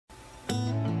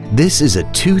This is a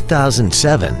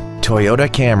 2007 Toyota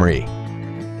Camry.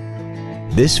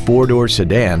 This four-door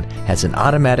sedan has an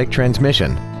automatic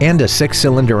transmission and a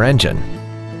six-cylinder engine.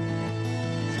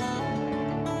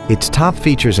 Its top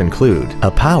features include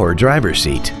a power driver's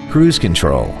seat, cruise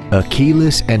control, a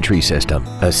keyless entry system,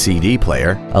 a CD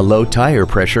player, a low tire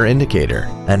pressure indicator,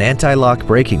 an anti-lock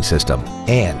braking system,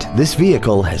 and this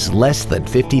vehicle has less than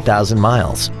 50,000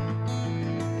 miles.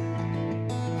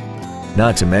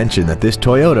 Not to mention that this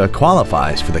Toyota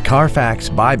qualifies for the Carfax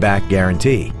buyback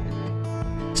guarantee.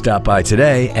 Stop by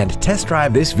today and test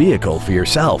drive this vehicle for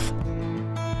yourself.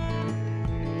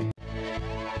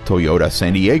 Toyota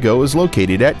San Diego is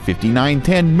located at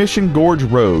 5910 Mission Gorge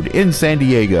Road in San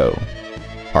Diego.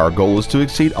 Our goal is to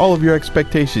exceed all of your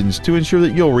expectations to ensure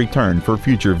that you'll return for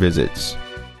future visits.